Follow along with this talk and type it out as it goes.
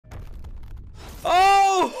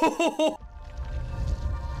Oh!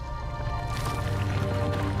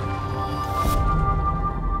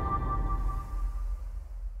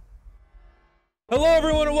 Hello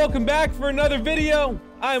everyone and welcome back for another video.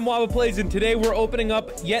 I'm WabaPlays and today we're opening up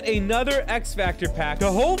yet another Xfactor pack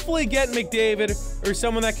to hopefully get McDavid or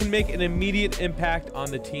someone that can make an immediate impact on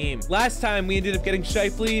the team. Last time we ended up getting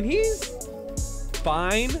Shifley and he's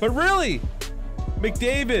fine, but really,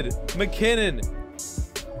 McDavid, McKinnon,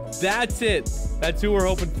 that's it. That's who we're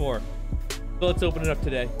hoping for. So let's open it up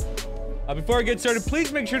today. Before I get started,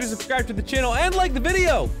 please make sure to subscribe to the channel and like the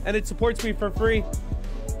video, and it supports me for free.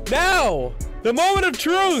 Now, the moment of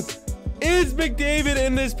truth. Is McDavid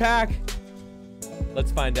in this pack?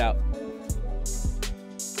 Let's find out.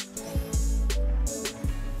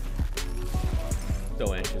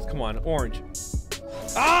 So anxious. Come on, orange.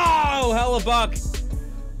 Oh, hella buck.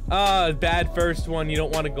 Bad first one. You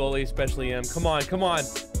don't want a goalie, especially him. Come on, come on.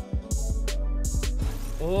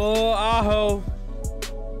 Oh, Aho.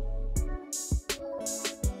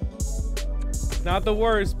 Not the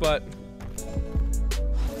worst, but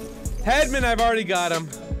Hedman, I've already got him.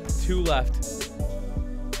 2 left.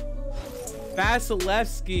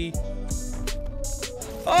 Vasilevsky.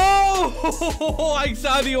 Oh, I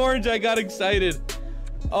saw the orange. I got excited.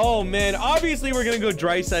 Oh, man. Obviously, we're going to go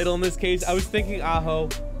Draisaitl in this case. I was thinking Aho.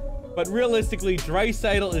 But realistically,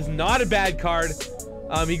 Draisaitl is not a bad card.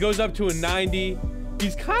 He goes up to a 90.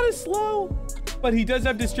 He's kind of slow, but he does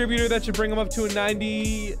have distributor that should bring him up to a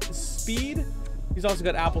 90 speed. He's also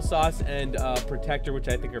got applesauce and protector, which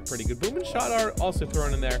I think are pretty good. Boom and shot are also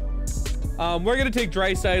thrown in there. We're gonna take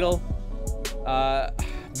Draisaitl.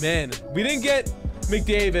 Man, we didn't get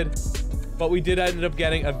McDavid, but we did end up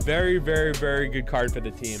getting a very, very, very good card for the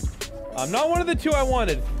team. Not one of the two I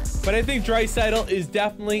wanted, but I think Draisaitl is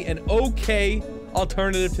definitely an okay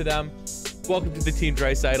alternative to them. Welcome to the team,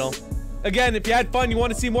 Draisaitl. Again, if you had fun, you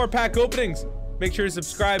want to see more pack openings, make sure to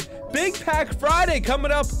subscribe. Big Pack Friday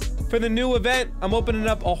coming up. For the new event, I'm opening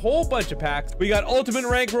up a whole bunch of packs. We got ultimate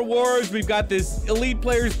rank rewards. We've got this elite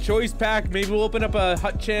players choice pack. Maybe we'll open up a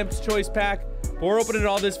Hut Champs choice pack. But we're opening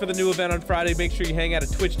all this for the new event on Friday. Make sure you hang out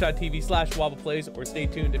at twitch.tv/WabaPlays or stay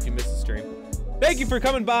tuned if you miss the stream. Thank you for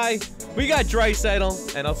coming by. We got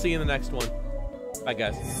Draisaitl, and I'll see you in the next one. Bye,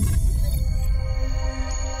 guys.